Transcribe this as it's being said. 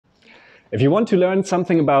If you want to learn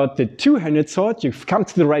something about the two-handed sword, you've come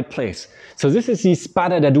to the right place. So this is the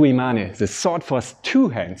Spada da due mani, the sword for two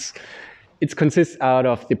hands. It consists out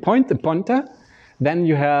of the point, the punta, then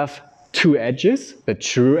you have two edges, the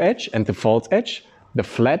true edge and the false edge, the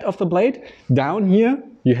flat of the blade. Down here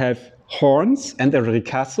you have horns and a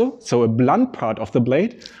ricasso, so a blunt part of the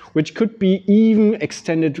blade, which could be even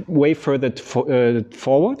extended way further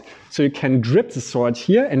forward. So you can grip the sword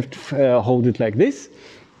here and hold it like this.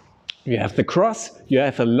 You have the cross, you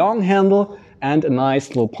have a long handle and a nice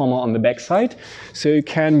little pommel on the back side. So you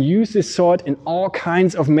can use this sword in all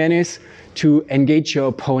kinds of manners to engage your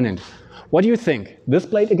opponent. What do you think? This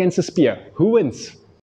blade against the spear, who wins?